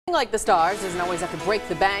Like the stars doesn't always have to break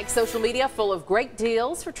the bank. Social media full of great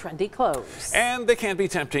deals for trendy clothes. And they can be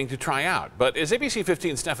tempting to try out. But as ABC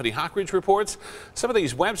 15's Stephanie Hockridge reports, some of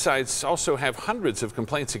these websites also have hundreds of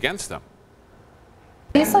complaints against them.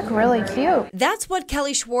 These look really cute. That's what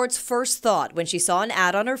Kelly Schwartz first thought when she saw an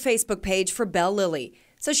ad on her Facebook page for Belle Lily.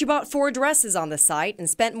 So she bought 4 dresses on the site and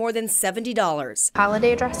spent more than $70.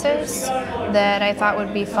 Holiday dresses that I thought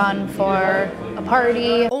would be fun for a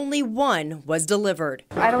party. Only one was delivered.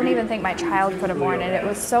 I don't even think my child could have worn it. It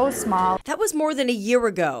was so small. That was more than a year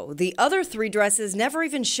ago. The other 3 dresses never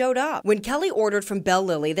even showed up. When Kelly ordered from Belle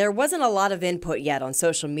Lily, there wasn't a lot of input yet on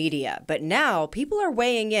social media. But now people are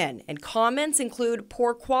weighing in, and comments include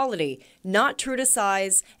poor quality, not true to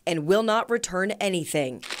size, and will not return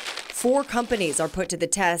anything. 4 companies are put to the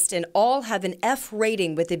test and all have an F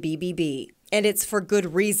rating with the BBB. And it's for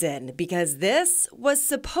good reason, because this was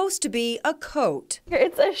supposed to be a coat.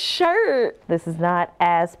 It's a shirt. This is not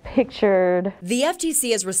as pictured. The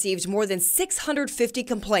FTC has received more than 650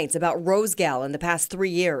 complaints about Rosegal in the past 3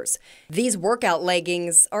 years. These workout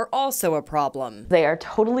leggings are also a problem. They are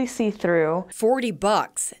totally see-through.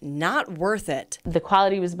 $40, not worth it. The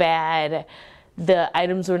quality was bad. The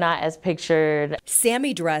items were not as pictured.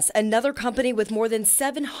 Sammy Dress, another company with more than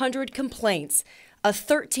 700 complaints. A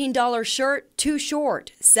 $13 shirt, too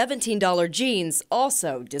short. $17 jeans,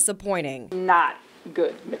 also disappointing. Not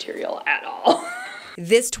good material at all.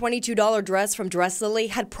 This $22 dress from Dress Lily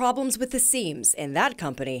had problems with the seams, and that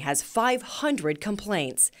company has 500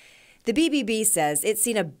 complaints. The BBB says it's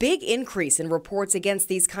seen a big increase in reports against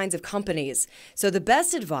these kinds of companies. So the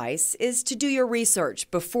best advice is to do your research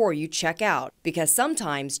before you check out, because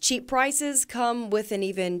sometimes cheap prices come with an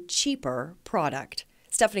even cheaper product.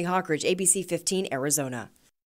 Stephanie Hockridge, ABC 15, Arizona.